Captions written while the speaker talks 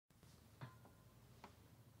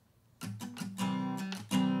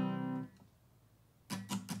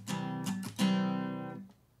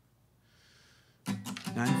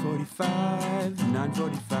9:45,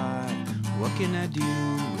 9:45. What can I do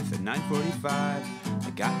with a 9:45? I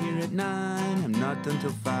got here at 9, I'm not done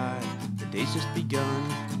till 5. The day's just begun,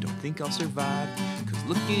 don't think I'll survive. 'Cause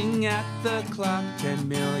looking at the clock 10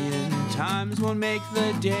 million times won't make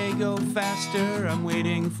the day go faster. I'm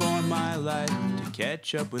waiting for my life to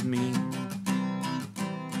catch up with me.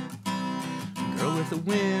 Girl with a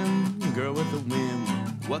whim, girl with a whim.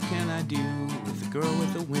 What can I do with a girl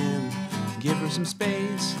with a whim? Give her some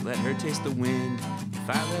space, let her taste the wind. If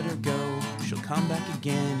I let her go, she'll come back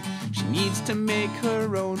again. She needs to make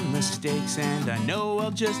her own mistakes, and I know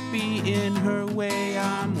I'll just be in her way.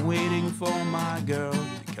 I'm waiting for my girl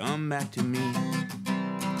to come back to me.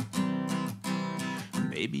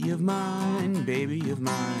 Baby of mine, baby of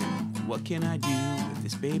mine. What can I do with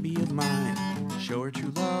this baby of mine? Show her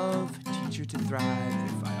true love, teach her to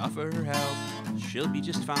thrive. If I offer her help, she'll be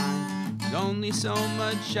just fine. There's only so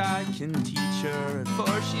much I can teach her.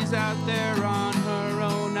 Before she's out there on her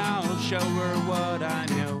own, I'll show her what I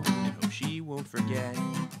know and hope she won't forget.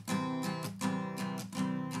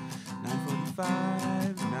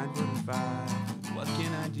 9:45, 9:45. What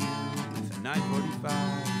can I do with a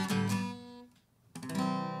 9:45?